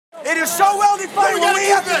It is so well defined. What we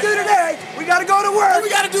have to do today, we got to go to work. We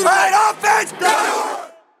got to do right, offense, go to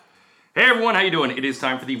work. Hey everyone, how you doing? It is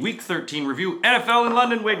time for the Week 13 review. NFL in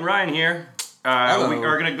London, Wade and Ryan here. We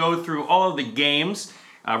are going to go through all of the games,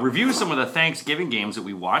 review some of the Thanksgiving games that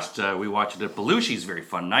we watched. We watched it at Belushi's, very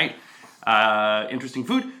fun night. Interesting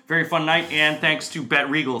food, very fun night, and thanks to Bet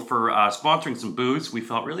Regal for sponsoring some booze. We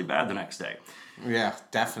felt really bad the next day. Yeah,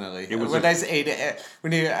 definitely. It was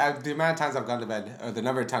the amount of times I've gone to bed, or the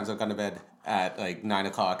number of times I've gone to bed at like 9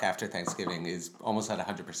 o'clock after Thanksgiving is almost at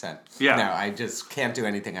 100%. Yeah. Now I just can't do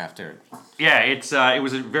anything after. Yeah, it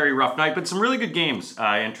was a very rough night, but some really good games,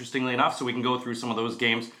 interestingly enough, so we can go through some of those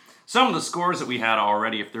games. Some of the scores that we had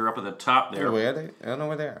already, if they're up at the top there. Where are they? I don't know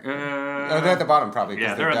where they are. They're at the bottom probably.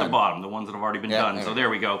 Yeah, they're at the bottom, the ones that have already been done. So there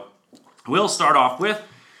we go. We'll start off with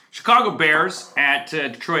Chicago Bears at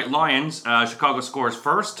Detroit Lions. Chicago scores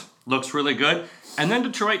first, looks really good. And then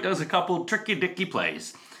Detroit does a couple tricky-dicky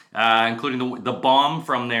plays, including the bomb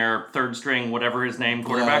from their third-string, whatever his name,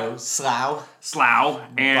 quarterback. Slough.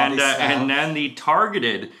 And then the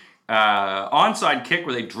targeted onside kick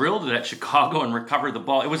where they drilled it at Chicago and recovered the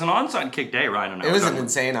ball. It was an onside kick day, Ryan. It was an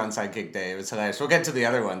insane onside kick day. It was hilarious. We'll get to the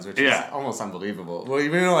other ones, which is almost unbelievable. Well,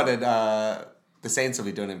 you know what the Saints will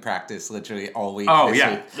be doing in practice literally all week. Oh, this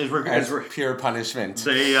yeah. week, as pure punishment.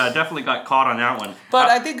 They definitely got caught on that one. But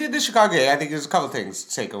I think in the Chicago game, I think there's a couple things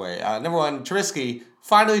to take away. Number one, Trubisky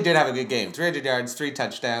finally did have a good game. 300 yards, 3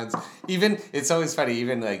 touchdowns. It's always funny,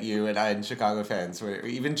 even like you and I and Chicago fans, where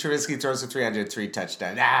even Trubisky throws for 303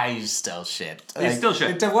 touchdowns. He's still shit. He's still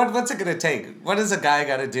shit. What's it going to take? What does a guy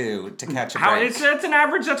got to do to catch a break? It's an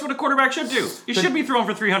average. That's what a quarterback should do. You should be throwing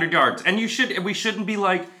for 300 yards. And we shouldn't be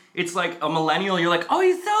like, it's like a millennial. You're like, oh,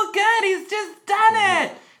 he's so good. He's just done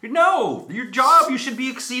it. No, your job, you should be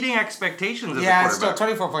exceeding expectations as a quarterback. Still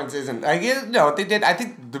 24 points isn't. They did. I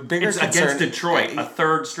think the bigger it's concern... against Detroit, a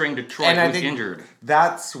third-string Detroit who's injured.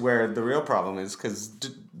 That's where the real problem is, because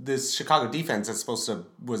this Chicago defense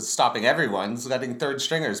was stopping everyone's letting third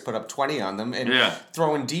stringers put up 20 on them and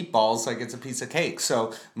throwing deep balls like it's a piece of cake.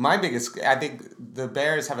 So I think the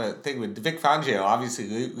Bears have a thing with Vic Fangio obviously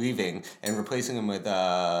leaving and replacing him with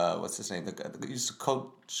what's his name? The used to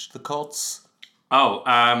coach the Colts.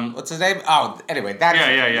 What's his name? Oh, anyway, that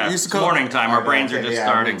It's morning time. Our brains are just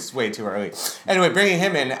starting. It's way too early. Anyway, bringing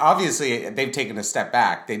him in, obviously they've taken a step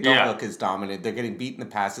back. They don't look as dominant. They're getting beat in the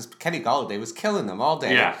passes. Kenny Golladay was killing them all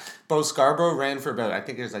day. Yeah. Bo Scarborough ran for about, I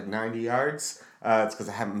think it was like 90 yards. It's because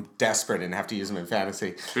I'm desperate and have to use him in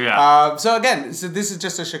fantasy. Yeah. So this is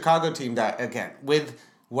just a Chicago team that, again, with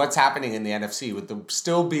what's happening in the NFC with them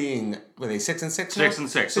still being, were they 6-6?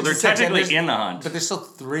 6-6. So they're technically in the hunt. But there's still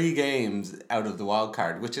 3 games out of the wild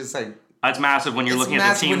card, which is like... That's massive when you're looking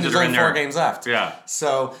at the teams that are in there. 4 games left. Yeah.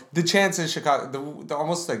 So the chances Chicago,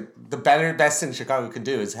 the best thing Chicago can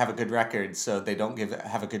do is have a good record, so they don't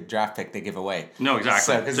have a good draft pick they give away. No,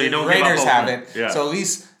 exactly. Because the Raiders have it. Yeah. So at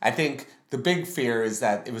least I think the big fear is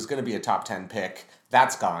that it was going to be a top 10 pick.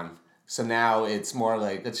 That's gone. So now it's more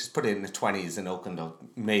like, let's just put it in the 20s and Oakland will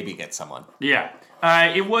maybe get someone. Yeah.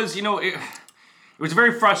 It was, it was a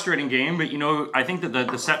very frustrating game, but, I think that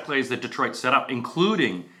the set plays that Detroit set up,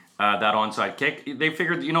 including that onside kick, they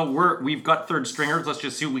figured, we've got third stringers, let's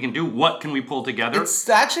just see what we can do. What can we pull together? It's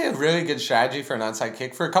actually a really good strategy for an onside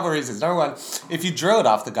kick for a couple of reasons. Number one, if you drill it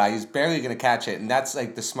off the guy, he's barely going to catch it, and that's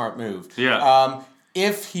like the smart move. Yeah.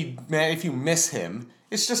 If you miss him,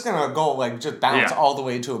 it's just going to go just bounce all the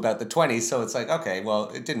way to about the 20. So it's like, okay, well,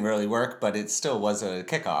 it didn't really work, but it still was a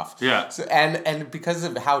kickoff. Yeah. So, and because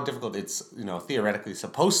of how difficult it's, theoretically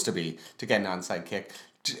supposed to be to get an onside kick,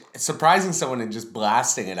 surprising someone and just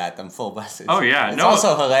blasting it at them full blast. Oh, yeah. It's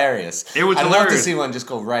also hilarious. It was I'd hilarious. love to see one just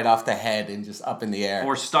go right off the head and just up in the air.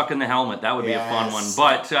 Or stuck in the helmet. That would be a fun one.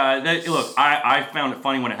 But, look, I found it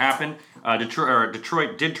funny when it happened.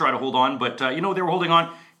 Detroit did try to hold on, but, they were holding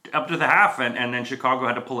on up to the half, and then Chicago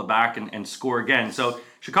had to pull it back and score again. So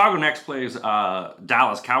Chicago next plays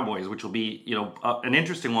Dallas Cowboys, which will be an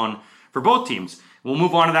interesting one for both teams. We'll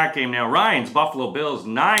move on to that game now. Ryan's Buffalo Bills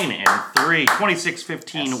 9-3,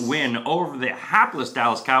 26-15 win over the hapless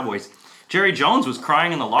Dallas Cowboys. Jerry Jones was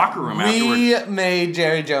crying in the locker room afterwards. We made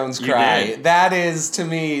Jerry Jones cry. That is, to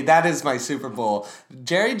me, that is my Super Bowl.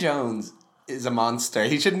 Jerry Jones is a monster.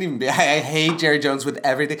 He shouldn't even be. I hate Jerry Jones with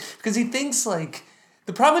everything because he thinks like.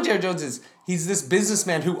 The problem with Jerry Jones is He's this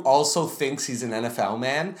businessman who also thinks he's an NFL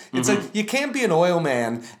man. It's like, you can't be an oil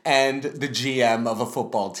man and the GM of a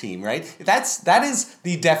football team, right? That is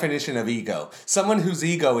the definition of ego. Someone whose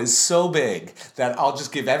ego is so big that I'll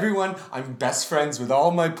just give everyone, I'm best friends with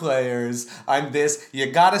all my players, I'm this.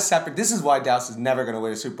 You gotta separate. This is why Dallas is never gonna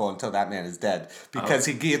win a Super Bowl until that man is dead. Because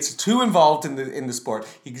he gets too involved in the sport.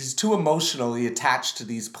 He's too emotionally attached to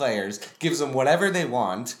these players, gives them whatever they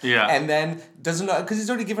want, and then doesn't know, because he's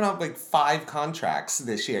already given out like 5 contracts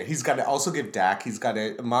this year. He's got to also give Dak. He's got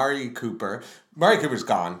Amari Cooper. Amari Cooper's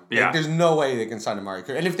gone. Yeah. Like, there's no way they can sign Amari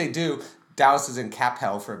Cooper. And if they do, Dallas is in cap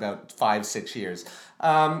hell for about 5-6 years.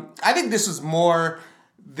 I think this was more...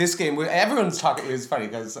 This game, everyone's talking... It was funny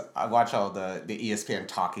because I watch all the ESPN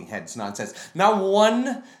talking heads nonsense. Not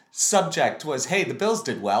one subject was, hey, the Bills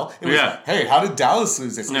did well. It was, hey, how did Dallas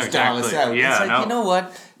lose this? No, Dallas out. Yeah, it's like, you know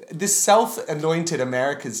what? This self-anointed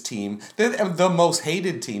America's team, they're the most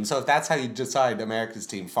hated team. So if that's how you decide America's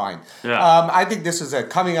team, fine. Yeah. I think this was a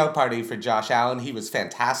coming out party for Josh Allen. He was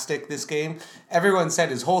fantastic this game. Everyone said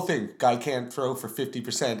his whole thing, guy can't throw for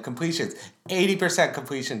 50% completions. 80%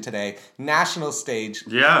 completion today. National stage.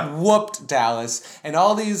 Yeah. Whooped Dallas. And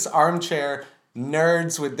all these armchair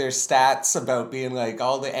nerds with their stats about being like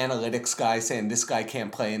all the analytics guys saying this guy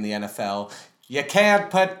can't play in the NFL. You can't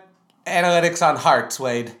put analytics on hearts,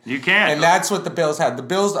 Wade. You can't. And that's what the Bills have. The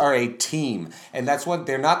Bills are a team. And that's what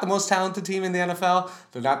they're not the most talented team in the NFL.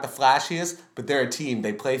 They're not the flashiest, but they're a team.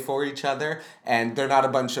 They play for each other, and they're not a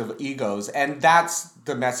bunch of egos. And that's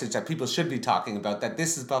the message that people should be talking about, that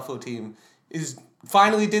this is Buffalo team is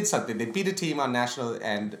finally did something. They beat a team on national,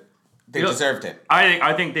 and they deserved it.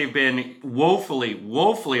 I think they've been woefully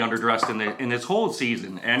underdressed in this whole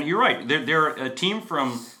season. And you're right. They're a team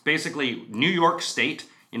from basically New York State.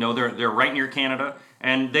 You know, they're right near Canada,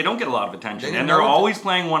 and they don't get a lot of attention. And they're always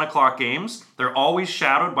playing 1:00 games. They're always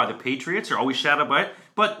shadowed by the Patriots. They're always shadowed by it.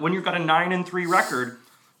 But when you've got a 9-3 record,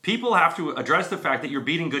 people have to address the fact that you're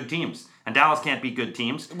beating good teams. And Dallas can't beat good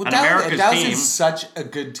teams. Well, and Dallas is such a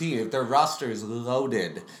good team. Their roster is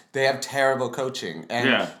loaded. They have terrible coaching.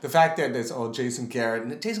 And the fact that there's Jason Garrett.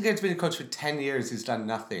 And Jason Garrett's been a coach for 10 years. He's done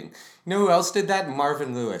nothing. You know who else did that?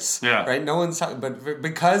 Marvin Lewis. Yeah. Right? No one's talking. But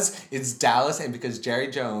because it's Dallas and because Jerry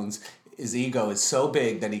Jones, his ego is so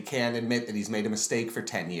big that he can't admit that he's made a mistake for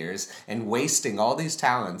 10 years and wasting all these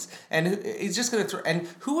talents. And he's just going to throw... And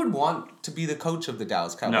who would want to be the coach of the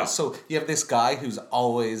Dallas Cowboys? No. So you have this guy who's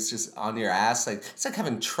always just on your ass. Like, it's like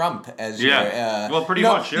having Trump as your... well, pretty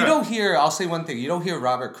much, You don't hear... I'll say one thing. You don't hear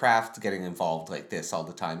Robert Kraft getting involved like this all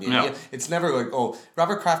the time. It's never like,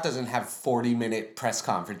 Robert Kraft doesn't have 40-minute press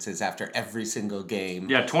conferences after every single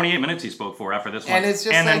game. Yeah, 28 minutes he spoke for after this one. And it's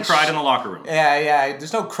just then cried in the locker room. Yeah.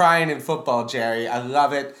 There's no crying in football, Jerry. I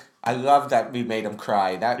love it. I love that we made him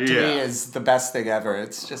cry. That to me is the best thing ever.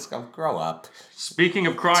 It's just grow up. Speaking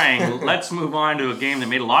of crying, let's move on to a game that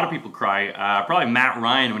made a lot of people cry. Probably Matt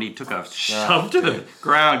Ryan when he took a shove to the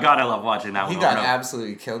ground. God, I love watching that one. He got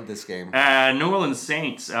absolutely killed this game. New Orleans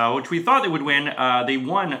Saints, which we thought they would win, they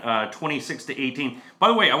won 26-18. By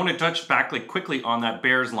the way, I want to touch back quickly on that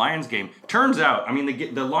Bears-Lions game. Turns out, I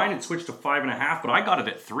mean, the line had switched to 5.5, but I got it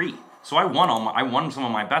at 3. So I won some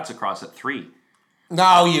of my bets across at 3.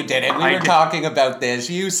 No, you didn't. We were talking about this.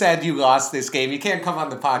 You said you lost this game. You can't come on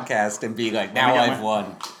the podcast and be like, now I've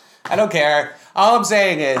won. I don't care. All I'm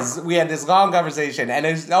saying is we had this long conversation, and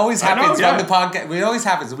it always happens on the podcast. It always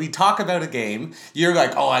happens. We talk about a game. You're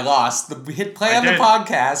like, oh, I lost. We hit play on the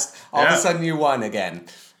podcast. All of a sudden, you won again.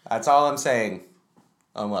 That's all I'm saying.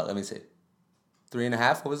 On what? Let me see.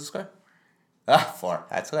 3.5? What was the score? 4.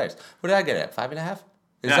 That's hilarious. What did I get at? 5.5?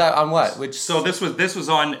 Is that on what? So this was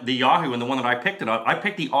on the Yahoo, and the one that I picked it on. I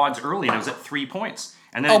picked the odds early, and it was at 3 points.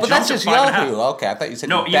 And then but that's just Yahoo. Okay, I thought you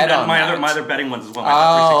said you bet on my other betting ones as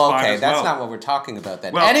well. Okay, that's not what we're talking about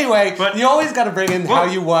then. Well, anyway, but you always got to bring in how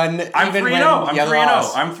you won. I'm 3-0. I'm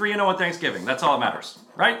 3-0. I'm 3-0 at Thanksgiving. That's all that matters,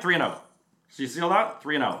 right? 3-0. So you see all that?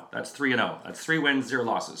 3-0. That's 3-0. That's 3 wins, 0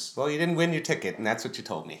 losses. Well, you didn't win your ticket, and that's what you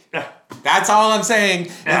told me. That's all I'm saying.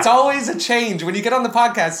 Yeah. It's always a change. When you get on the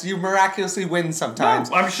podcast, you miraculously win sometimes.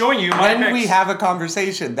 No, I'm showing you my when we have a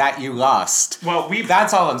conversation that you lost. Well,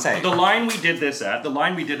 that's all I'm saying. The line we did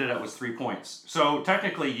it at was 3 points. So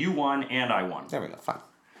technically, you won and I won. There we go. Fine.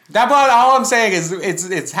 All I'm saying is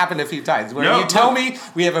it's happened a few times. Where you tell me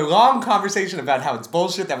we have a long conversation about how it's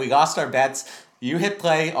bullshit that we lost our bets. You hit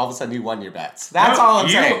play, all of a sudden you won your bets. That's all I'm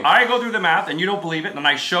saying. I go through the math and you don't believe it, and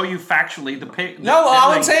I show you factually the pay.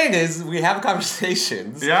 All I'm saying is we have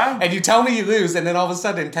conversations. Yeah. And you tell me you lose, and then all of a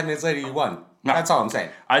sudden 10 minutes later you won. No. That's all I'm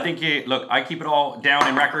saying. I think I keep it all down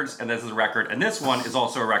in records, and this is a record, and this one is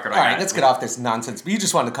also a record. All right, let's get off this nonsense. But you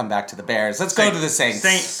just want to come back to the Bears. Let's go to the Saints.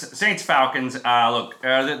 Saints Falcons.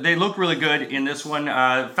 They look really good in this one.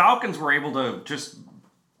 Falcons were able to just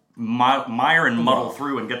mire and muddle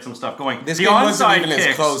through and get some stuff going. This game wasn't even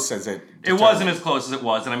as close as it. It wasn't as close as it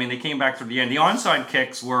was, and I mean they came back through the end. The onside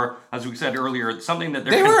kicks were, as we said earlier, something that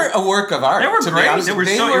they were a work of art. They were great. They were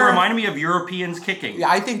it reminded me of Europeans kicking.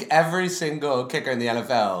 Yeah, I think every single kicker in the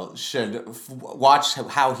NFL should watch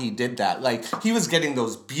how he did that. Like he was getting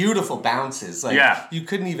those beautiful bounces. Like you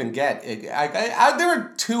couldn't even get. There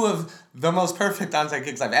were two of the most perfect onside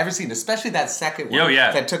kicks I've ever seen, especially that second one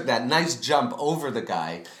that took that nice jump over the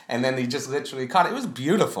guy, and then he just literally caught it. It was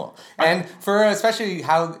beautiful, and for especially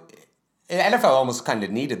how. NFL almost kind of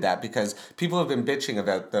needed that because people have been bitching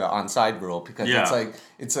about the onside rule because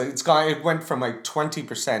it went from like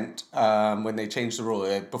 20% when they changed the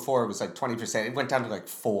rule. Before it was like 20%. It went down to like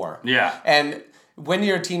 4%. Yeah. And when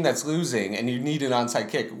you're a team that's losing and you need an onside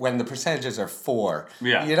kick, when the percentages are 4%,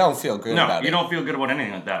 you don't feel good about it. No, you don't feel good about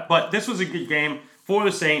anything like that. But this was a good game for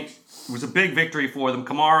the Saints. It was a big victory for them.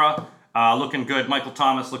 Kamara looking good. Michael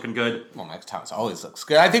Thomas looking good. Well, Michael Thomas always looks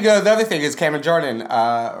good. I think the other thing is Cameron Jordan.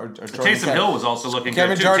 Taysom Hill was also looking good.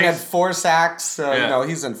 Cameron Jordan had 4 sacks.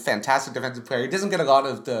 He's a fantastic defensive player. He doesn't get a lot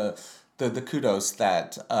of the kudos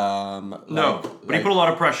that but he put a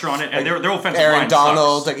lot of pressure on it, and their offensive Aaron line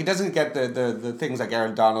Donald, sucks. He doesn't get the things like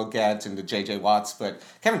Aaron Donald gets and the J.J. Watts, but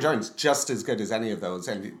Cameron Jordan's just as good as any of those,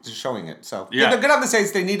 and just showing it. So good on the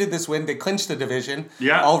Saints. They needed this win. They clinched the division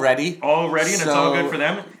already, and it's all good for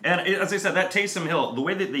them. And as I said, that Taysom Hill, the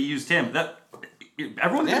way that they used him,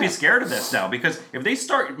 everyone's going to be scared of this now because if they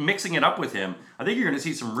start mixing it up with him, I think you're going to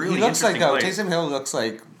see some really interesting plays. Taysom Hill looks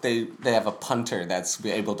like they have a punter that's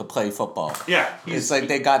able to play football. Yeah. It's like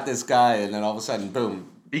they got this guy and then all of a sudden,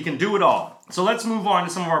 boom. He can do it all. So let's move on to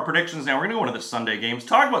some of our predictions now. We're going to go into the Sunday games.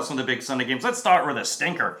 Talk about some of the big Sunday games. Let's start with a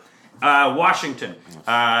stinker. Washington.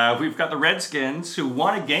 We've got the Redskins who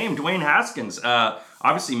won a game. Dwayne Haskins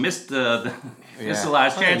obviously missed the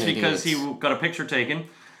last chance because he got a picture taken.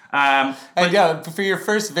 For your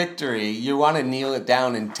first victory, you want to kneel it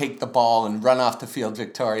down and take the ball and run off the field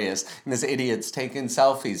victorious. And this idiot's taking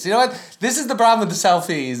selfies. You know what? This is the problem with the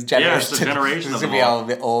selfies. It's the generation of them all.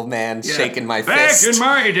 The old man shaking my fist. Back in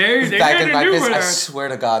my day, they didn't do that. I swear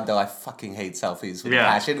to God, though, I fucking hate selfies with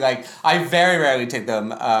passion. Like, I very rarely take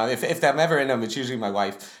them. If I'm ever in them, it's usually my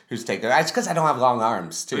wife who's taking them. It's because I don't have long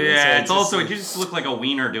arms, too. Yeah, you just look like a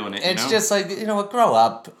wiener doing it. It's just like, grow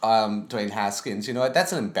up, Dwayne Haskins. You know what?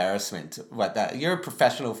 That's an embarrassment. You're a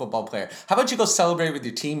professional football player. How about you go celebrate with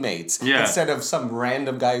your teammates instead of some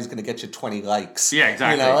random guy who's going to get you 20 likes? Yeah,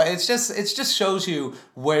 exactly. It just shows you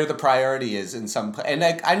where the priority is in some and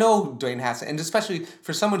I know Dwayne Haskins, and especially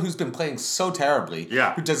for someone who's been playing so terribly,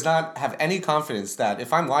 who does not have any confidence that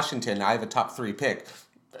if I'm Washington, I have a top 3 pick.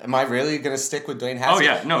 Am I really going to stick with Dwayne Haskins? Oh,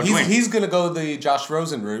 yeah. No, he's going to go the Josh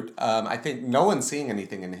Rosen route. I think no one's seeing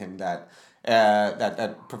anything in him that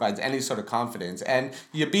provides any sort of confidence. And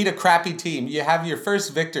you beat a crappy team. You have your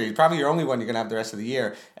first victory, probably your only one you're going to have the rest of the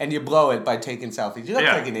year, and you blow it by taking selfies. You look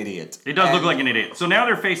like an idiot. He does look like an idiot. So now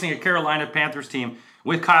they're facing a Carolina Panthers team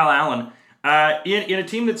with Kyle Allen. In a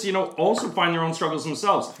team that's, also find their own struggles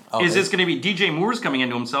themselves. Is this going to be DJ Moore's coming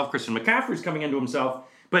into himself, Christian McCaffrey's coming into himself,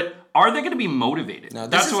 but are they going to be motivated? No,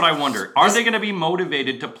 that's what I wonder. Are they going to be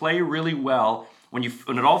motivated to play really well when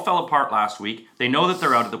it all fell apart last week? They know that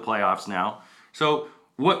they're out of the playoffs now. So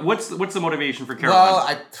what's the motivation for Carolina?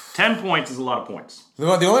 Well, 10 points is a lot of points.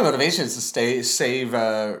 Well, the only motivation is to save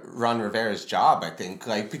Ron Rivera's job, I think.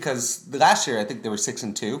 Because last year I think they were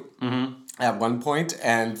 6-2 at one point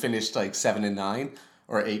and finished 7-9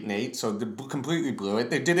 or 8-8. So they completely blew it.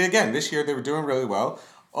 They did it again this year. They were doing really well.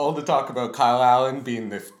 All the talk about Kyle Allen being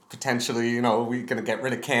the potentially, we're going to get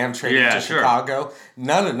rid of Cam, trade him to Chicago.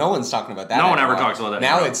 No one's talking about that. No one ever talks about that.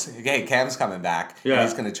 Now anymore. It's, hey, Cam's coming back. Yeah. And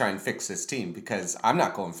he's going to try and fix this team because I'm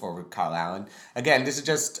not going forward with Kyle Allen. Again, this is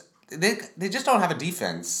just, they just don't have a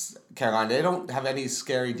defense, Carolina. They don't have any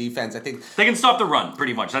scary defense. I think they can stop the run,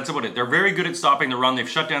 pretty much. That's about it. They're very good at stopping the run. They've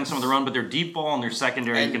shut down some of the run, but their deep ball and their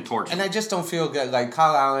secondary can torch. And I just don't feel good. Like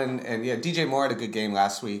Kyle Allen and DJ Moore had a good game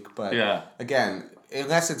last week, but again,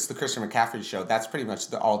 unless it's the Christian McCaffrey show, that's pretty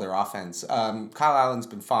much all their offense. Kyle Allen's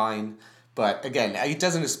been fine, but again, he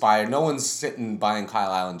doesn't aspire. No one's sitting buying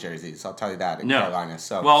Kyle Allen jerseys. I'll tell you that in Carolina.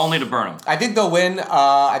 So only to burn them. I think they'll win.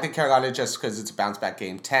 I think Carolina, just because it's a bounce back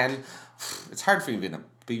game. 10. It's hard for you to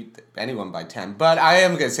beat anyone by 10, but I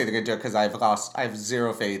am going to say they're going to do it because I have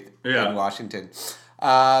zero faith in Washington.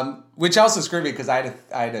 Which also screwed me because I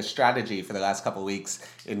had a strategy for the last couple of weeks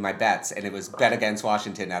in my bets, and it was bet against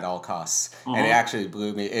Washington at all costs, and it actually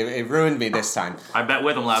blew me. It ruined me this time. I bet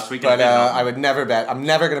with them last week, but I would never bet. I'm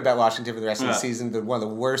never going to bet Washington for the rest of the season. They're one of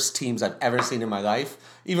the worst teams I've ever seen in my life,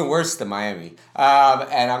 even worse than Miami.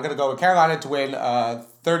 And I'm going to go with Carolina to win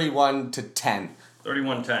 31-10.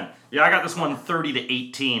 31-10. Yeah, I got this one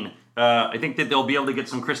 30-18. I think that they'll be able to get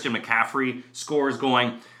some Christian McCaffrey scores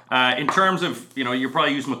going. In terms of, you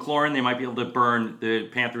probably use McLaurin. They might be able to burn the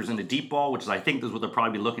Panthers into deep ball, which is, I think, is what they'll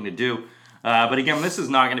probably be looking to do. But again, this is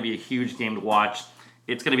not going to be a huge game to watch.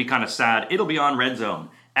 It's going to be kind of sad. It'll be on Red Zone,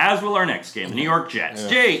 as will our next game, the New York Jets.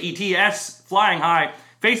 Jets flying high,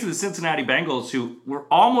 facing the Cincinnati Bengals, who were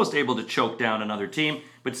almost able to choke down another team,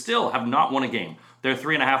 but still have not won a game. They're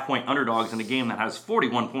 3.5-point underdogs in a game that has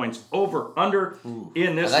 41 points over/under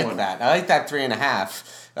in this one. I like that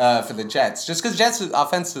 3.5 for the Jets. Just because Jets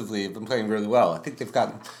offensively have been playing really well. I think they've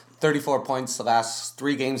gotten 34 points the last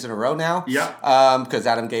 3 games in a row now. Yeah. Because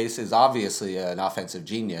Adam Gase is obviously an offensive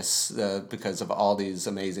genius because of all these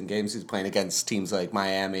amazing games he's playing against teams like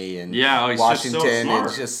Miami and Washington.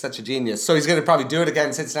 It's just such a genius. So he's going to probably do it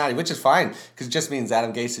against Cincinnati, which is fine because it just means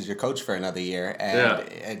Adam Gase is your coach for another year. And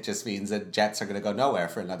it just means that Jets are going to go nowhere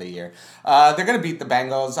for another year. They're going to beat the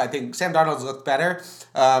Bengals. I think Sam Darnold's looked better.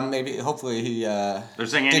 Hopefully he... They're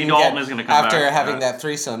saying Andy Dalton is going to come back. After having that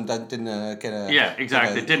threesome, that didn't get a... Yeah,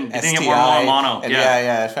 exactly. It didn't get STI, mono. And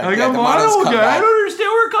I got mono, I don't understand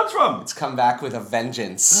where it comes from. It's come back with a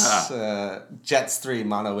vengeance. Jets 3,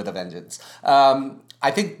 mono with a vengeance.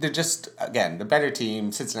 I think they're just, again, the better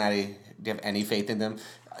team. Cincinnati, do you have any faith in them?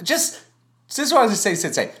 Just wanted to say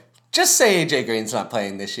Cincinnati. Just say AJ Green's not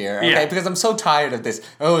playing this year, okay? Yeah. Because I'm so tired of this.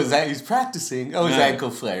 He's practicing? His ankle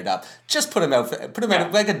flared up. Just put him out. Put him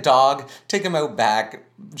out like a dog. Take him out back.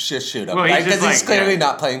 Just shoot him. Because he's clearly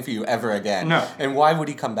not playing for you ever again. No. And why would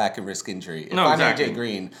he come back and risk injury? If I'm AJ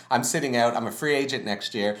Green, I'm sitting out. I'm a free agent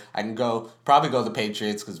next year. I can probably go to the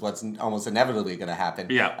Patriots because what's almost inevitably going to happen.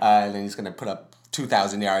 Yeah. And then he's going to put up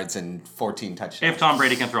 2,000 yards and 14 touchdowns. If Tom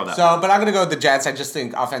Brady can throw that. But I'm going to go with the Jets. I just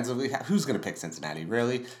think offensively, who's going to pick Cincinnati,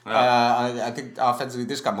 really? I think offensively,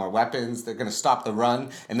 they've got more weapons. They're going to stop the run.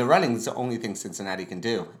 And the running is the only thing Cincinnati can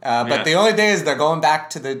do. But the only thing is they're going back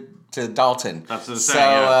to Dalton. That's the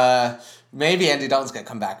thing, maybe Andy Dalton's going to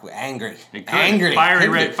come back angry. Angry.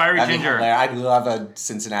 Fiery ginger. I'd love a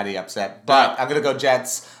Cincinnati upset. But I'm going to go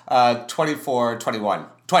Jets 24-21.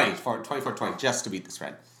 24-20, just to beat the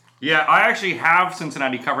spread. Yeah, I actually have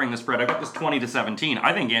Cincinnati covering the spread. I got this 20-17.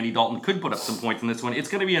 I think Andy Dalton could put up some points in this one. It's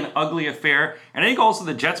going to be an ugly affair. And I think also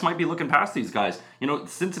the Jets might be looking past these guys.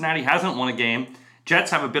 Cincinnati hasn't won a game.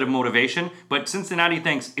 Jets have a bit of motivation, but Cincinnati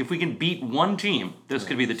thinks if we can beat one team, this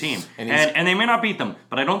could be the team. And they may not beat them,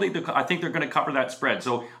 but I think they're going to cover that spread.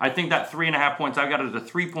 So I think that 3.5 points, I've got it as a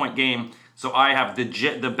 3-point game. So I have the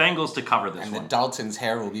Bengals to cover this one. And Dalton's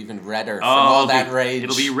hair will be even redder from all that rage.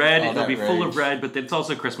 It'll be red. It'll be full of red, but it's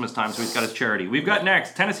also Christmas time, so he's got his charity. We've got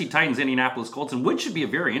next Tennessee Titans, Indianapolis Colts, and which should be a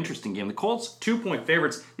very interesting game. The Colts, 2-point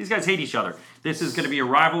favorites. These guys hate each other. This is going to be a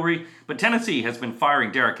rivalry, but Tennessee has been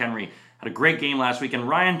firing Derrick Henry. Had a great game last week, and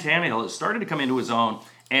Ryan Tannehill has started to come into his own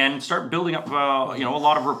and start building up, a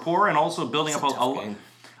lot of rapport and also building up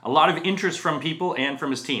a lot of interest from people and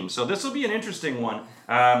from his team. So this will be an interesting one.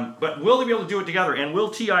 But will they be able to do it together? And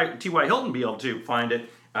will T.Y. Hilton be able to find it?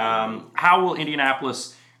 How will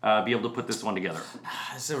Indianapolis be able to put this one together?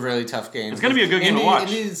 It's a really tough game. It's going to be a good game to watch.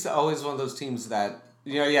 Indy's always one of those teams that...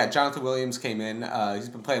 Jonathan Williams came in. He's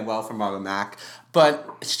been playing well for Marlon Mack. But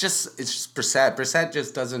it's just Brissett. Brissett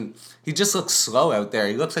just doesn't... He just looks slow out there.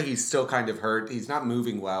 He looks like he's still kind of hurt. He's not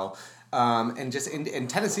moving well. And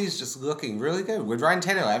Tennessee's just looking really good. With Ryan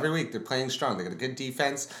Tannehill, every week they're playing strong. They got a good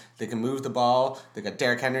defense. They can move the ball. They got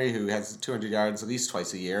Derrick Henry, who has 200 yards at least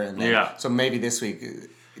twice a year. And so maybe this week...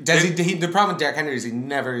 The problem with Derrick Henry is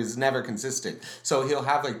he's never consistent. So he'll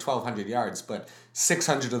have 1,200 yards, but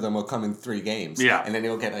 600 of them will come in 3 games. Yeah. And then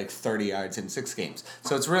he'll get 30 yards in 6 games.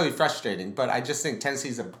 So it's really frustrating. But I just think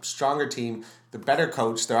Tennessee's a stronger team, the better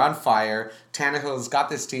coach. They're on fire. Tannehill's got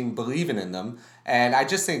this team believing in them. And I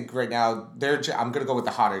just think right now, I'm going to go with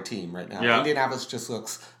the hotter team right now. Yeah. Indianapolis just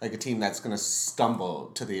looks like a team that's going to stumble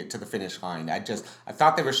to the finish line. I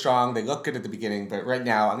thought they were strong. They looked good at the beginning. But right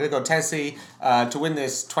now, I'm going to go Tennessee to win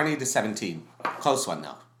this 20-17. Close one,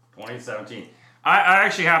 though. 20-17. I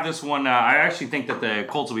actually have this one. I actually think that the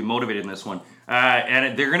Colts will be motivated in this one.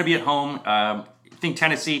 And they're going to be at home. I think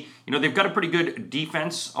Tennessee, they've got a pretty good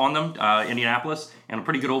defense on them, Indianapolis, and a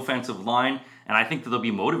pretty good offensive line. And I think that they'll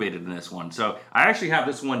be motivated in this one. So I actually have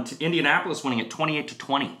this one, Indianapolis winning at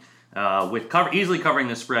 28-20. easily covering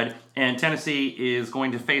the spread, and Tennessee is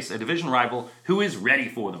going to face a division rival who is ready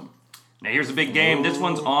for them. Now here's a big game. This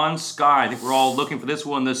one's on Sky. I think we're all looking for this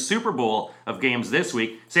one. The Super Bowl of games this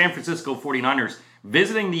week. San Francisco 49ers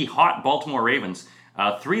visiting the hot Baltimore Ravens.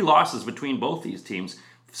 3 losses between both these teams.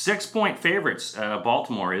 6-point favorites,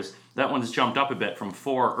 Baltimore is. That one's jumped up a bit from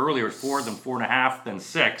 4 earlier. 4, then 4.5, then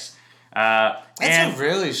 6. That's a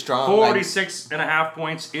really strong... 46.5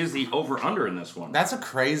 points is the over-under in this one. That's a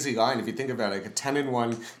crazy line if you think about it. Like a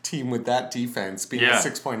 10-1 team with that defense being a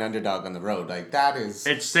 6-point underdog on the road. Like, that is...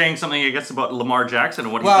 It's saying something, I guess, about Lamar Jackson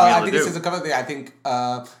and what he's going to be able to do. Well, I think this is a couple of things. I think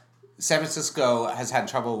San Francisco has had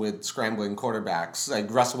trouble with scrambling quarterbacks. Like,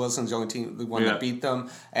 Russell Wilson's the one that beat them.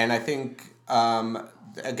 And I think,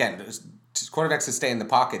 again... quarterbacks that stay in the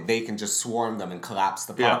pocket, they can just swarm them and collapse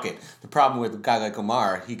the pocket. Yeah. The problem with a guy like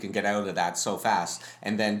Lamar, he can get out of that so fast.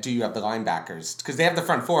 And then do you have the linebackers? Because they have the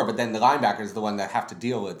front 4, but then the linebackers are the one that have to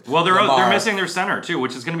deal with they're missing their center, too,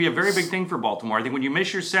 which is going to be a very big thing for Baltimore. I think when you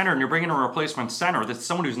miss your center and you're bringing a replacement center, that's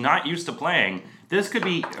someone who's not used to playing, this could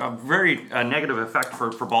be a very negative effect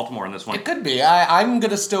for Baltimore in this one. It could be. I'm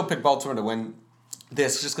going to still pick Baltimore to win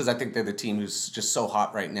this just because I think they're the team who's just so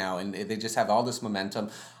hot right now and they just have all this momentum.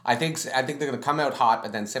 I think they're going to come out hot,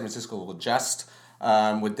 but then San Francisco will adjust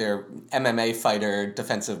with their MMA fighter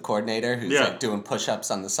defensive coordinator who's like doing push-ups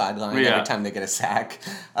on the sideline every time they get a sack.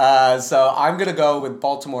 So I'm going to go with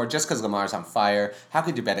Baltimore just because Lamar's on fire. How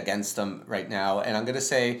could you bet against them right now? And I'm going to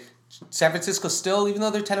say San Francisco still, even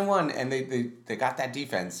though they're 10-1 and they got that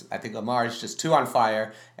defense, I think Lamar's just too on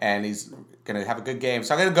fire and he's going to have a good game.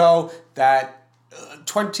 So I'm going to go that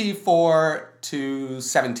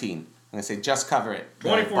 24-17. I'm going to say just cover it.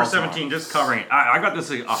 24-17, just covering it. I got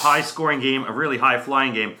this a high-scoring game, a really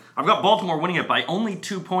high-flying game. I've got Baltimore winning it by only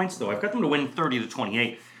 2 points, though. I've got them to win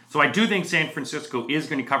 30-28. So I do think San Francisco is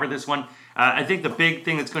going to cover this one. I think the big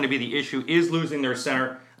thing that's going to be the issue is losing their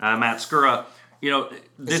center, Matt Skura.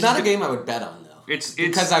 It's not a game I would bet on, though. It's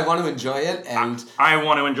because I want to enjoy it, and I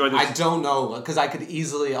want to enjoy this. I don't know because I could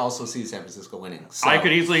easily also see San Francisco winning. So. I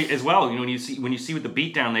could easily as well. When you see with the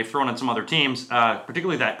beatdown they've thrown on some other teams,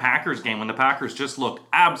 particularly that Packers game when the Packers just looked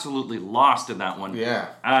absolutely lost in that one.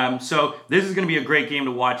 Yeah. So this is going to be a great game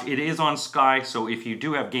to watch. It is on Sky, so if you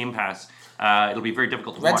do have Game Pass, it'll be very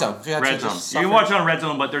difficult to watch. Red Zone. You can watch it on Red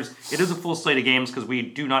Zone, but it is a full slate of games because we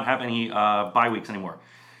do not have any bye weeks anymore.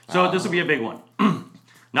 So this will be a big one.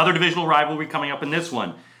 Another divisional rivalry coming up in this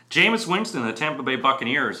one. Jameis Winston, the Tampa Bay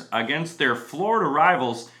Buccaneers, against their Florida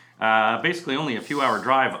rivals, basically only a few-hour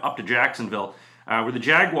drive up to Jacksonville, where the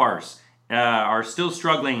Jaguars are still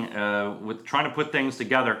struggling with trying to put things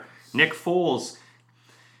together. Nick Foles,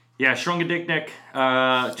 Shrungadiknik,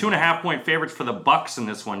 2.5-point favorites for the Bucs in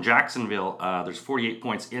this one. Jacksonville, there's 48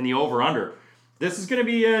 points in the over-under. This is going to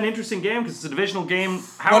be an interesting game because it's a divisional game.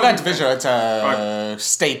 Not divisional, it's a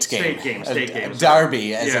state game. State game.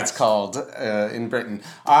 Derby, as it's called in Britain.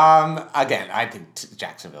 Again, I think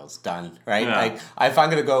Jacksonville's done, right? Yeah. Like, if I'm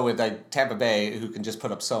going to go with Tampa Bay, who can just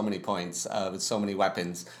put up so many points with so many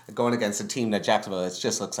weapons, going against a team that Jacksonville, it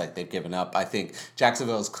just looks like they've given up. I think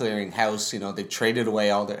Jacksonville's clearing house. They've traded away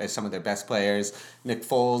some of their best players. Nick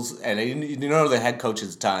Foles, and the head coach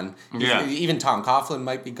is done. Yeah. Even Tom Coughlin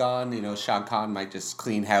might be gone. Shad Khan might just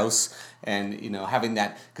clean house. And, having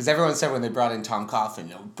that... Because everyone said when they brought in Tom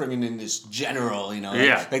Coughlin, bringing in this general,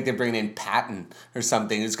 like they're bringing in Patton or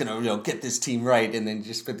something who's going to, get this team right. And then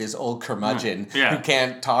just put this old curmudgeon who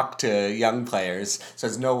can't talk to young players. So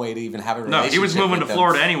there's no way to even have a relationship. No, he was moving to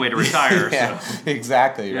Florida anyway to retire.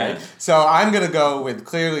 Exactly, right? So I'm going to go with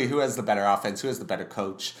clearly who has the better offense, who has the better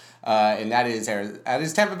coach. And that is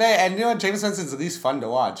Tampa Bay. And Jameis Winston's at least fun to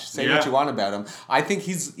watch. Say what you want about him. I think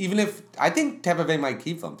I think Tampa Bay might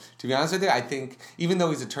keep him. To be honest with you, I think even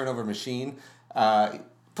though he's a turnover machine,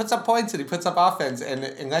 puts up points and he puts up offense. And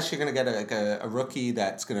unless you're going to get a rookie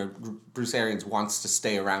that's Bruce Arians wants to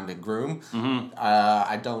stay around and groom,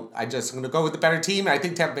 I'm just going to go with the better team. I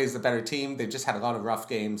think Tampa Bay's the better team. They've just had a lot of rough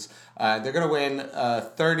games. They're going to win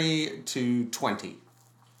 30-20.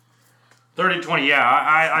 30-20,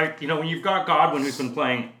 I when you've got Godwin who's been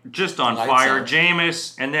playing just on fire,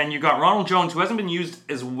 Jameis, and then you've got Ronald Jones who hasn't been used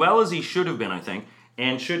as well as he should have been, I think,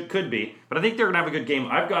 and could be. But I think they're going to have a good game.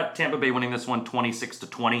 I've got Tampa Bay winning this one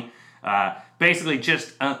 26-20. Basically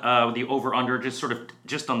just the over-under,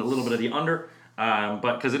 just on the little bit of the under.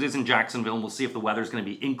 But because it is in Jacksonville, and we'll see if the weather's going to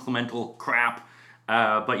be incremental crap.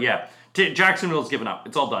 Jacksonville's given up.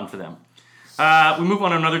 It's all done for them. We move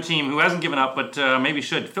on to another team who hasn't given up, but maybe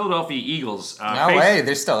should. Philadelphia Eagles.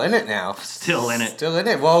 They're still in it now. Still in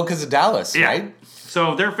it. Well, because of Dallas, right?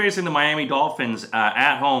 So they're facing the Miami Dolphins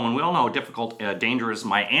at home, and we all know how difficult, dangerous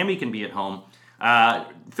Miami can be at home.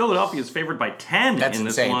 Philadelphia is favored by 10 That's in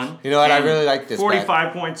this insane. one. You know what? I really like this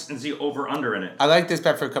 45 points and the over-under in it. I like this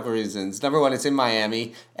bet for a couple of reasons. Number one, it's in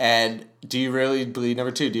Miami. And do you really believe,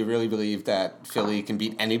 number two, do you really believe that Philly can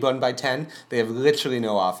beat anyone by 10? They have literally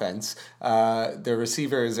no offense. Their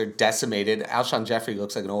receivers are decimated. Alshon Jeffrey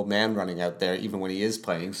looks like an old man running out there, even when he is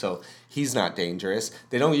playing. So he's not dangerous.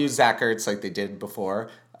 They don't use Zach Ertz like they did before.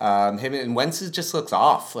 Him and Wentz just looks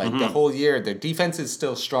off. Like the whole year, their defense is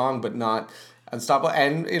still strong, but not unstoppable.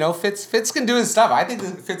 And, Fitz can do his stuff. I think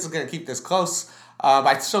Fitz is going to keep this close.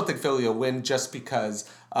 I still think Philly will win just because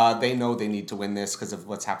they know they need to win this because of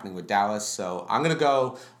what's happening with Dallas. So I'm going to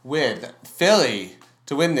go with Philly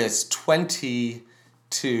to win this 20-14.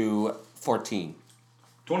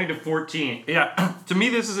 20-14. Yeah, to me,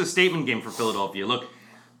 this is a statement game for Philadelphia. Look,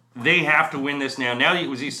 they have to win this now. Now,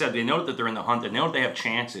 as you said, they know that they're in the hunt. They know that they have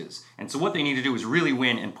chances. And so what they need to do is really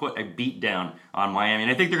win and put a beat down on Miami.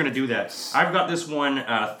 And I think they're going to do that. I've got this one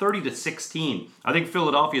 30-16. I think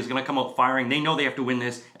Philadelphia is going to come out firing. They know they have to win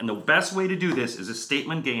this. And the best way to do this is a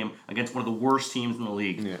statement game against one of the worst teams in the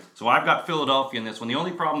league. Yeah. So I've got Philadelphia in this one. The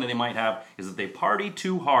only problem that they might have is that they party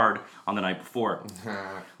too hard on the night before.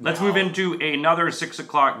 Let's move into another 6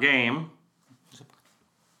 o'clock game.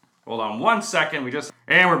 Hold on 1 second.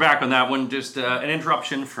 And we're back on that one. Just an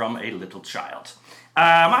interruption from a little child.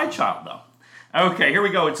 My child, though. Okay, here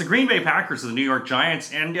we go. It's the Green Bay Packers and the New York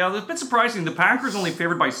Giants. And it's a bit surprising. The Packers only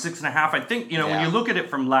favored by 6.5. I think, when you look at it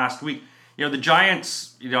from last week, the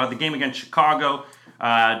Giants, the game against Chicago,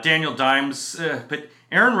 Daniel Dimes, but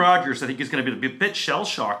Aaron Rodgers, I think, is going to be a bit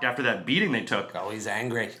shell-shocked after that beating they took. Oh, he's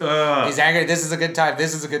angry. He's angry. This is a good time.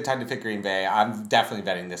 This is a good time to pick Green Bay. I'm definitely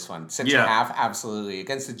betting this one. 6.5, absolutely.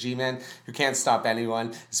 Against the G-Men, who can't stop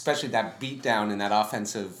anyone, especially that beatdown in that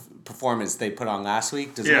offensive performance they put on last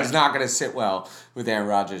week is not going to sit well with Aaron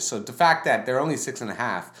Rodgers. So the fact that they're only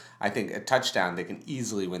 6.5, I think a touchdown, they can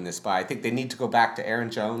easily win this by. I think they need to go back to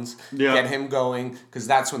Aaron Jones, get him going, because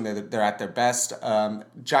that's when they're at their best.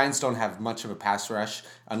 Giants don't have much of a pass rush,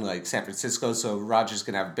 unlike San Francisco, so Rodgers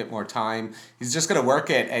going to have a bit more time. He's just going to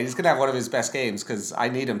work it, and he's going to have one of his best games, because I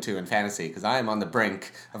need him to in fantasy, because I am on the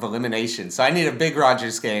brink of elimination. So I need a big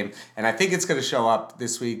Rodgers game, and I think it's going to show up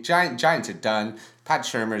this week. Giants are done. Pat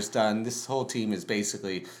Shurmur's done. This whole team is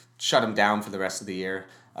basically shut him down for the rest of the year.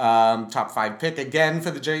 Top 5 pick again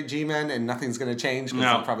for the G-Men, and nothing's going to change because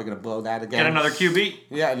they're probably going to blow that again. Get another QB?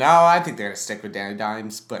 Yeah, no, I think they're going to stick with Danny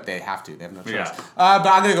Dimes, but they have to. They have no choice. Yeah. But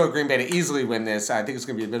I'm going to go with Green Bay to easily win this. I think it's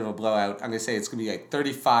going to be a bit of a blowout. I'm going to say it's going to be like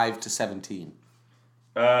 35-17.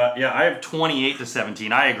 I have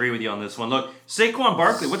 28-17. I agree with you on this one. Look, Saquon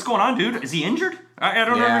Barkley, what's going on, dude? Is he injured? I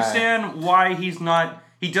don't understand why he's not.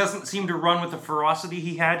 He doesn't seem to run with the ferocity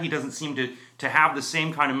he had. He doesn't seem to have the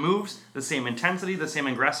same kind of moves, the same intensity, the same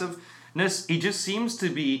aggressiveness. He just seems to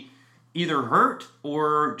be either hurt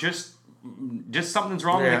or just something's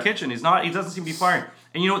wrong in the kitchen. He doesn't seem to be firing.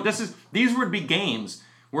 And these would be games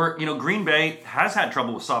where Green Bay has had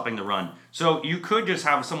trouble with stopping the run. So you could just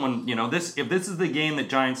have someone, if this is the game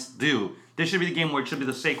that Giants do, this should be the game where it should be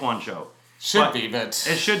the Saquon show.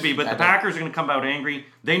 It should be, but the Packers are going to come out angry.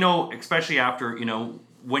 They know, especially after,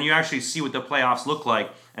 when you actually see what the playoffs look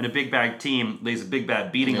like and a big bad team lays a big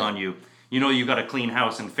bad beating on you, you got to clean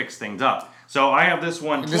house and fix things up. So I have this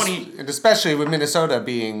one, 20... And especially with Minnesota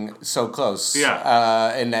being so close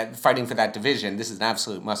and that fighting for that division, this is an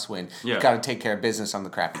absolute must-win. Yeah. You've got to take care of business on the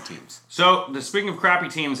crappy teams. So, speaking of crappy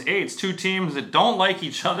teams, it's two teams that don't like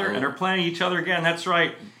each other and are playing each other again. That's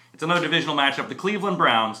right. It's another divisional matchup. The Cleveland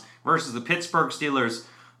Browns versus the Pittsburgh Steelers.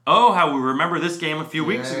 Oh, how we remember this game a few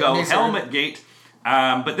weeks ago. Helmet Gate.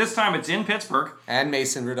 But this time it's in Pittsburgh. And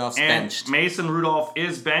Mason Rudolph's benched. Mason Rudolph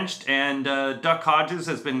is benched, and Duck Hodges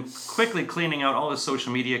has been quickly cleaning out all his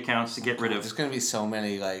social media accounts to get rid of. There's going to be so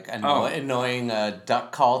many annoying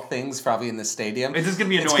duck call things probably in the stadium. It's just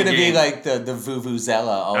going to be annoying. It's going to be like the Vuvuzela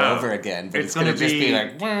all over again. But it's going to just be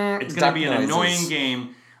like it's going to be an annoying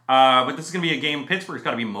game. But this is going to be a game. Pittsburgh's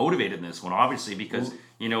got to be motivated in this one, obviously, because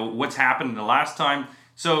what's happened the last time.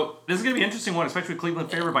 So this is going to be an interesting one, especially with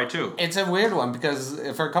Cleveland favored by 2. It's a weird one because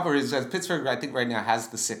for a couple of reasons. Pittsburgh, I think, right now has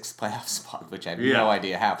the 6th playoff spot, which I have no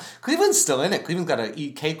idea how. Cleveland's still in it. Cleveland's got to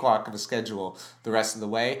eat cakewalk of a schedule the rest of the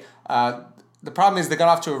way. The problem is they got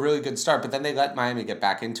off to a really good start, but then they let Miami get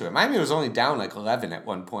back into it. Miami was only down like 11 at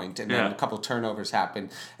one point, and then a couple turnovers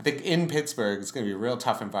happened. I think in Pittsburgh, it's going to be a real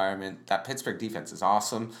tough environment. That Pittsburgh defense is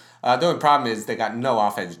awesome. The only problem is they got no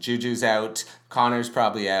offense. Juju's out. Connor's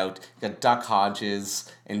probably out. You got Duck Hodges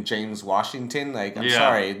and James Washington. I'm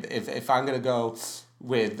sorry. If I'm going to go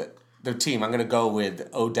with the team, I'm going to go with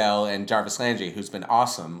Odell and Jarvis Landry, who's been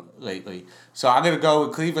awesome lately. So I'm going to go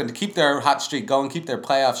with Cleveland to keep their hot streak going, keep their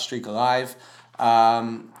playoff streak alive.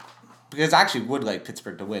 Because I actually would like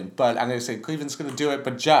Pittsburgh to win, but I'm going to say Cleveland's going to do it,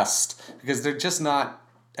 but just because they're just not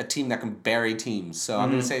a team that can bury teams. So I'm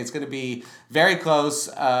going to say it's going to be very close,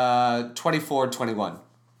 24-21.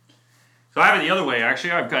 So I have it the other way.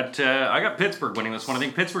 Actually, I got Pittsburgh winning this one. I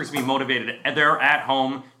think Pittsburgh's being motivated. They're at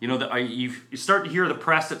home. You know, you start to hear the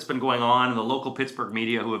press that's been going on and the local Pittsburgh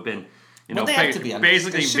media who have been, they have to be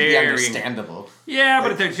basically be understandable. Yeah,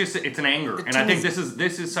 but it's an anger, and I think this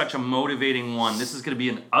is such a motivating one. This is going to be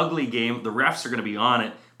an ugly game. The refs are going to be on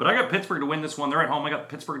it. But I got Pittsburgh to win this one. They're at home. I got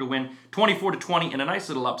Pittsburgh to win 24-20 in a nice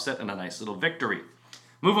little upset and a nice little victory.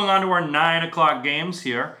 Moving on to our 9 o'clock games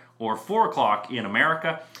here, or 4 o'clock in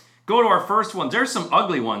America. Go to our first ones. There's some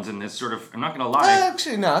ugly ones in this sort of. I'm not going to lie.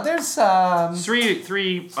 Actually, no. There's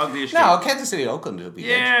three ugly-ish. No, games. Kansas City, Oakland will be.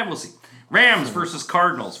 Yeah, we'll see. Rams versus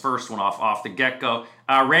Cardinals. First one off the get-go.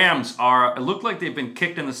 Rams look like they've been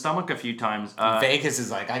kicked in the stomach a few times. Vegas is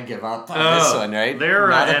like, I give up on this one, right?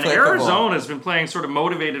 And Arizona's been playing sort of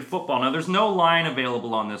motivated football. Now, there's no line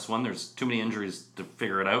available on this one. There's too many injuries to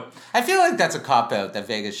figure it out. I feel like that's a cop-out that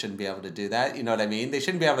Vegas shouldn't be able to do that. You know what I mean? They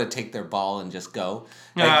shouldn't be able to take their ball and just go.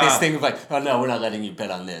 Like this thing of like, oh no, we're not letting you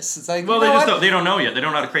bet on this. It's like, well, they don't know yet. They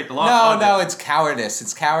don't know how to create the law. No, it's cowardice.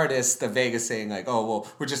 It's cowardice. The Vegas saying like, oh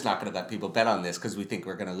well, we're just not going to let people bet on this because we think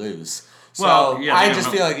we're going to lose. So I just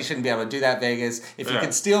feel like you shouldn't be able to do that, Vegas. If you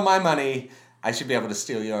can steal my money, I should be able to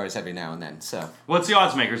steal yours every now and then. So what's the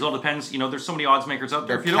odds makers? It all depends. You know, there's so many odds makers out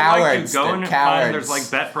there. If you don't like to go and find there's like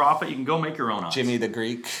Bet Profit, you can go make your own odds. Jimmy the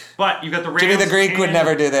Greek. But you got the Rams. Jimmy the Greek would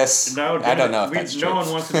never do this. No, I don't know if that's true. No one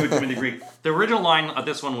wants to do Jimmy the Greek. The original line of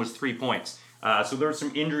this one was 3 points. So there were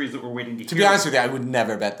some injuries that we're waiting to hear. To be honest with you, I would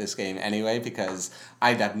never bet this game anyway because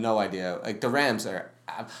I have no idea. Like the Rams are.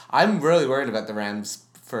 I'm really worried about the Rams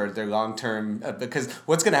for their long term because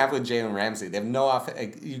what's going to happen with Jalen Ramsey? They have no off.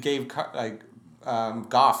 You gave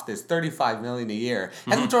Goff this $35 million a year.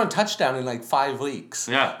 Hasn't thrown a touchdown in like 5 weeks.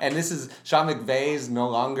 Yeah. And this is Sean McVay is no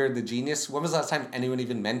longer the genius. When was the last time anyone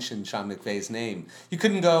even mentioned Sean McVay's name? You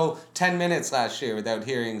couldn't go 10 minutes last year without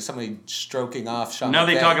hearing somebody stroking off Sean McVay. Now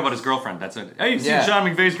they talk about his girlfriend. That's it. Hey, you seen Sean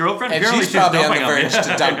McVay's girlfriend? And she's probably on the verge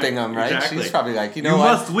to dumping him, right? Exactly. She's probably like, you know you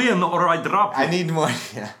what? must win or I drop you. I need more.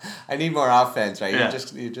 Yeah, I need more offense, right? Yeah.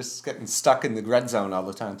 You're just getting stuck in the red zone all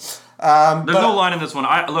the time. There's no line in this one.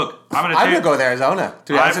 I'm going to go with Arizona.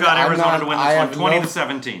 I've got Arizona to win this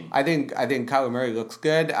one, 20-17. I think Kyler Murray looks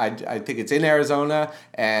good. I think it's in Arizona,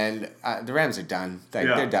 and the Rams are done.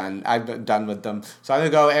 They're done. I'm done with them. So I'm going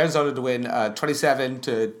to go Arizona to win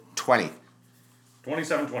 27-20.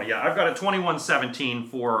 27-20. Yeah, I've got a 21-17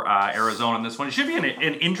 for Arizona in this one. It should be an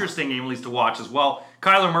interesting game at least to watch as well.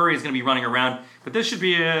 Kyler Murray is going to be running around, but this should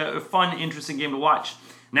be a fun, interesting game to watch.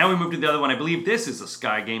 Now we move to the other one. I believe this is a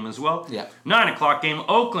Sky game as well. Yeah. 9 o'clock game.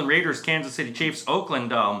 Oakland Raiders, Kansas City Chiefs.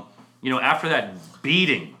 Oakland, after that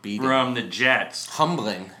beating from the Jets.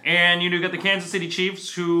 Humbling. And, you got the Kansas City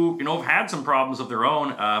Chiefs who, have had some problems of their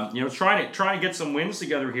own. Trying to get some wins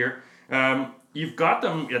together here. You've got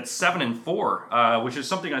them at 7-4, which is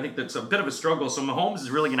something I think that's a bit of a struggle. So Mahomes is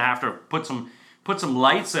really going to have to put some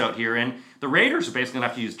lights out here, and the Raiders are basically going to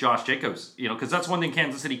have to use Josh Jacobs, because that's one thing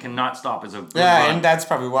Kansas City cannot stop is a good run. And that's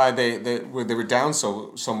probably why they were down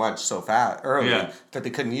so much so fast early that they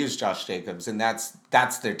couldn't use Josh Jacobs, and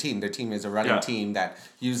that's their team. Their team is a running team that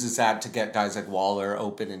uses that to get guys like Waller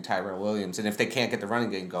open and Tyrell Williams, and if they can't get the running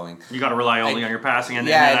game going, you got to rely only on your passing. And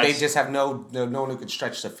they just have no one who can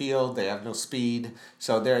stretch the field. They have no speed,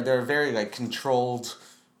 so they're very controlled.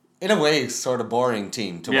 In a way, sort of boring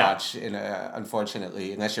team to watch.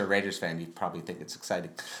 Unfortunately, unless you're a Raiders fan, you probably think it's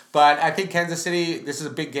exciting. But I think Kansas City. This is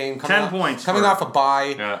a big game. 10 points coming off a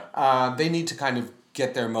bye. Yeah. They need to kind of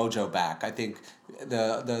get their mojo back. I think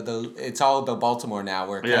the it's all about Baltimore now,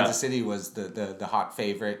 where Kansas City was the hot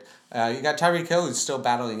favorite. You got Tyreek Hill, who's still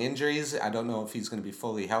battling injuries. I don't know if he's going to be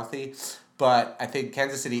fully healthy, but I think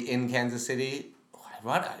Kansas City.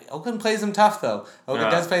 Oakland plays them tough, though.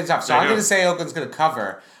 Oakland does play them tough. So I'm going to say Oakland's going to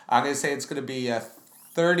cover. I'm going to say it's going to be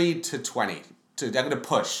 30-20. They're going to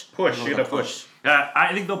push. You're going to push. I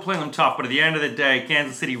think they'll play them tough, but at the end of the day,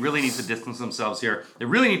 Kansas City really needs to distance themselves here. They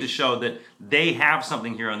really need to show that they have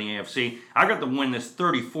something here on the AFC. I got them win this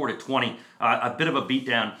 34-20, a bit of a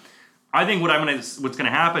beatdown. I think what's going to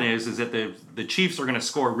happen is that the Chiefs are going to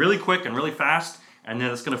score really quick and really fast, and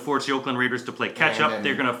then it's going to force the Oakland Raiders to play catch up.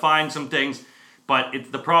 They're going to find some things. But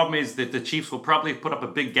the problem is that the Chiefs will probably put up a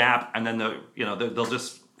big gap, and then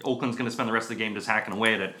Oakland's going to spend the rest of the game just hacking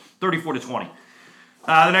away at it. 34-20.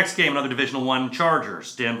 The next game, another Divisional 1,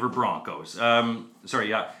 Chargers, Denver Broncos. Chargers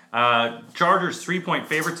 3-point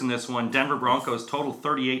favorites in this one. Denver Broncos total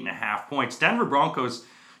 38.5 points. Denver Broncos,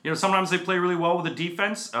 sometimes they play really well with the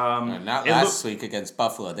defense. Not last week against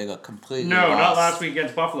Buffalo. They got completely No, lost. not last week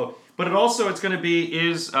against Buffalo. But it's going to be,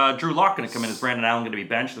 is Drew Lock going to come in? Is Brandon Allen going to be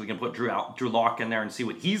benched? So we can put Drew Lock in there and see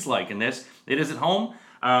what he's like in this. It is at home.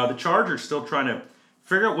 The Chargers still trying to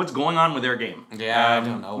figure out what's going on with their game. Yeah, I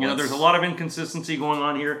don't know. There's a lot of inconsistency going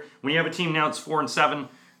on here. When you have a team now that's 4-7,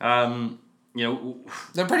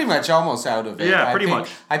 they're pretty much almost out of it. Yeah, pretty much.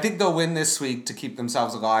 I think they'll win this week to keep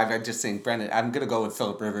themselves alive. I just think I'm going to go with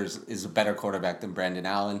Phillip Rivers is a better quarterback than Brandon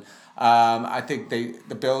Allen. I think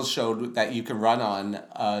the Bills showed that you can run on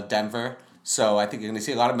Denver. So I think you're going to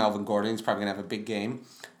see a lot of Melvin Gordon. He's probably going to have a big game.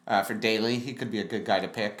 For Daly, he could be a good guy to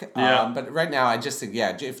pick. Yeah. But right now, I just think,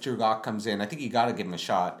 if Drew Lock comes in, I think you got to give him a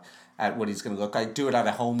shot at what he's going to look like. Do it at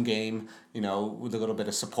a home game, with a little bit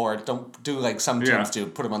of support. Don't do like some teams do,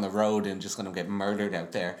 put him on the road and just let him get murdered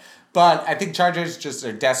out there. But I think Chargers just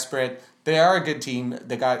are desperate. They are a good team.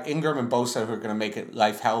 They got Ingram and Bosa who are going to make it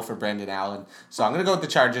life hell for Brandon Allen. So I'm going to go with the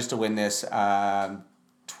Chargers to win this 24-13.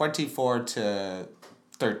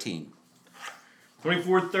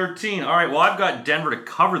 24-13. All right, well, I've got Denver to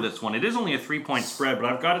cover this one. It is only a 3-point spread, but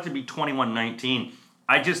I've got it to be 21-19.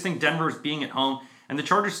 I just think Denver's being at home, and the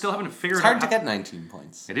Chargers still haven't figured out. It's hard to get 19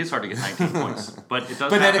 points. It is hard to get 19 points, but it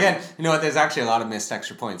does. But then again, you know what? There's actually a lot of missed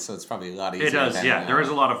extra points, so it's probably a lot easier. It does, yeah. There is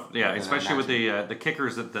a lot of, especially with the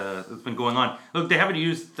kickers that's been going on. Look, they haven't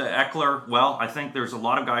used the Eckler well. I think there's a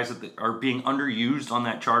lot of guys that are being underused on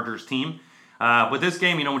that Chargers team. With this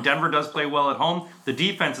game, Denver does play well at home. The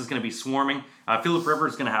defense is going to be swarming. Phillip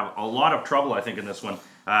Rivers is going to have a lot of trouble, I think, in this one.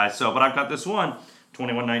 But I've got this one,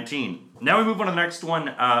 21-19. Now we move on to the next one.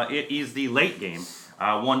 It is the late game,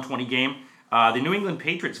 1:20 game. The New England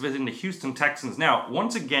Patriots visiting the Houston Texans. Now,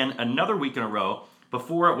 once again, another week in a row.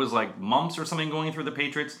 Before it was like mumps or something going through the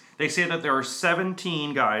Patriots. They say that there are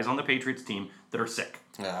 17 guys on the Patriots team that are sick.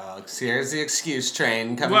 Here's the excuse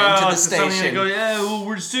train coming into the station.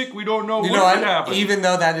 We're sick. We don't know what could happen. Even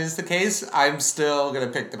though that is the case, I'm still going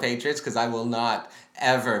to pick the Patriots because I will not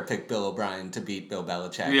ever pick Bill O'Brien to beat Bill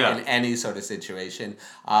Belichick in any sort of situation.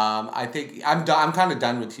 I think I'm kind of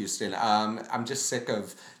done with Houston. I'm just sick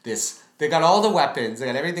of this. They got all the weapons, they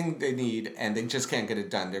got everything they need, and they just can't get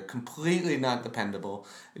it done. They're completely not dependable.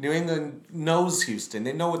 New England knows Houston.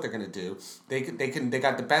 They know what they're going to do. They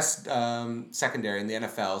got the best secondary in the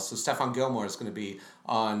NFL, so Stephon Gilmore is going to be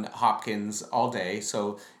on Hopkins all day.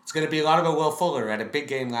 So it's going to be a lot about Will Fuller. Had a big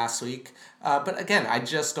game last week. But again, I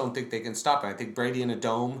just don't think they can stop it. I think Brady in a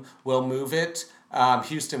dome will move it.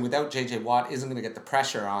 Houston, without J.J. Watt, isn't going to get the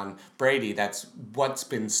pressure on Brady. That's what's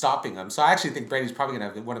been stopping him. So I actually think Brady's probably going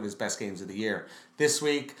to have one of his best games of the year. This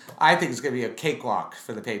week, I think it's going to be a cakewalk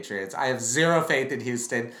for the Patriots. I have zero faith in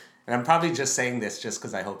Houston, and I'm probably just saying this just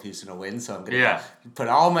because I hope Houston will win. So I'm going to put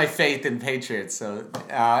all my faith in Patriots. So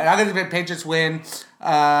I'm going to bet Patriots win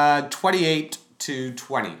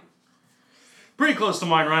 28-20. Pretty close to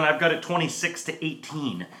mine, Ryan. I've got it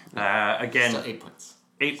 26-18. Again, so 8 points.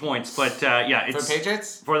 8 points, but it's for the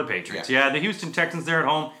Patriots. For the Patriots, yeah. The Houston Texans, they're at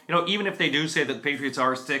home. Even if they do say that the Patriots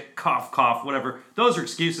are sick, cough, cough, whatever, those are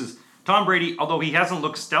excuses. Tom Brady, although he hasn't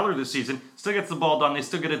looked stellar this season, still gets the ball done. They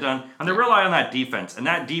still get it done, and they rely on that defense. And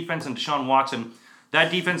that defense and Deshaun Watson,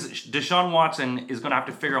 Deshaun Watson is going to have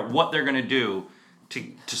to figure out what they're going to do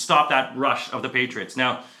to stop that rush of the Patriots.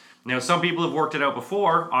 Now, some people have worked it out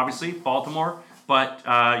before. Obviously, Baltimore, but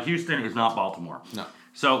Houston is not Baltimore. No.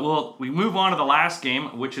 So we move on to the last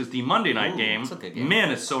game, which is the Monday night game.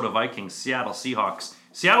 Minnesota Vikings, Seattle Seahawks.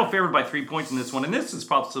 Seattle favored by 3 points in this one, and this is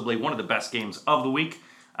possibly one of the best games of the week.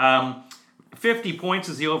 50 points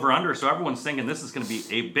is the over-under, so everyone's thinking this is going to be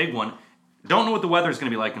a big one. Don't know what the weather is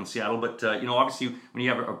going to be like in Seattle, but obviously when you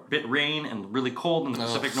have a bit rain and really cold in the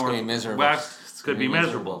Pacific Northwest, it could be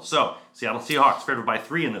miserable. So Seattle Seahawks favored by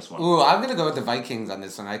 3 in this one. Ooh, I'm going to go with the Vikings on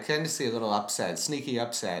this one. I kind of see a little upset, sneaky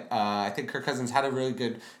upset. I think Kirk Cousins had a really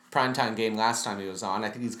good primetime game last time he was on. I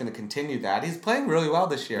think he's going to continue that. He's playing really well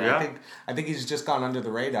this year. Yeah. I think he's just gone under the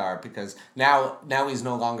radar because now he's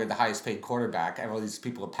no longer the highest paid quarterback. And all these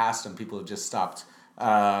people have passed him. People have just stopped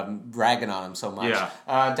ragging on him so much. Yeah.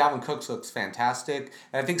 Dalvin Cook looks fantastic.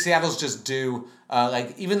 And I think Seattle's just due.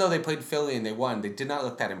 Even though they played Philly and they won, they did not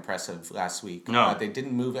look that impressive last week. No. They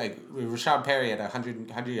didn't move. Rashad Perry had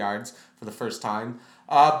 100 yards for the first time.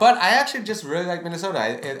 But I actually just really like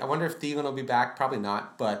Minnesota. I wonder if Thielen will be back. Probably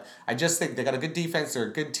not. But I just think they got a good defense. They're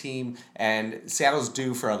a good team. And Seattle's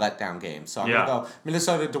due for a letdown game. So I'm going to go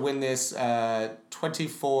Minnesota to win this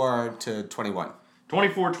 24-21.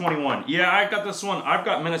 24-21. Yeah, I got this one. I've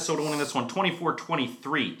got Minnesota winning this one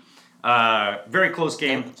 24-23. Very close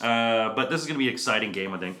game, but this is going to be an exciting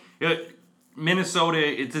game, I think.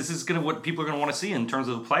 Minnesota, this is what people are going to want to see in terms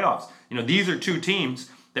of the playoffs. These are two teams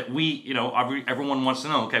that everyone wants to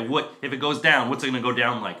know. Okay, what if it goes down? What's it going to go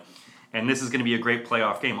down like? And this is going to be a great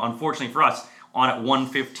playoff game. Unfortunately for us, on at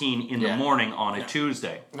 1:15 in the morning on a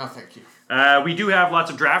Tuesday. No, thank you. We do have lots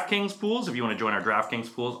of DraftKings pools. If you want to join our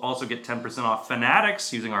DraftKings pools, also get 10% off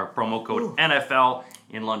Fanatics using our promo code NFL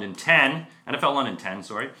in London 10. NFL London 10,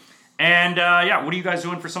 sorry. And what are you guys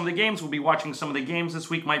doing for some of the games? We'll be watching some of the games this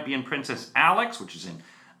week. Might be in Princess Alex, which is in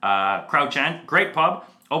Crouch End. Great pub,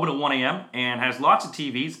 open at 1 a.m. and has lots of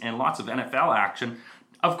TVs and lots of NFL action.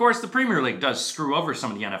 Of course, the Premier League does screw over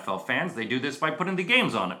some of the NFL fans. They do this by putting the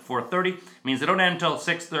games on at 4:30. Means they don't end until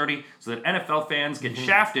 6:30, so that NFL fans get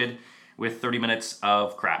shafted with 30 minutes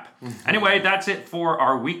of crap. Anyway, that's it for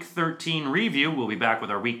our Week 13 review. We'll be back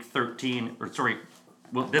with our Week 13,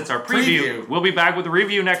 that's our preview. We'll be back with a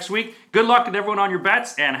review next week. Good luck to everyone on your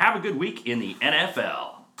bets, and have a good week in the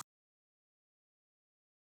NFL.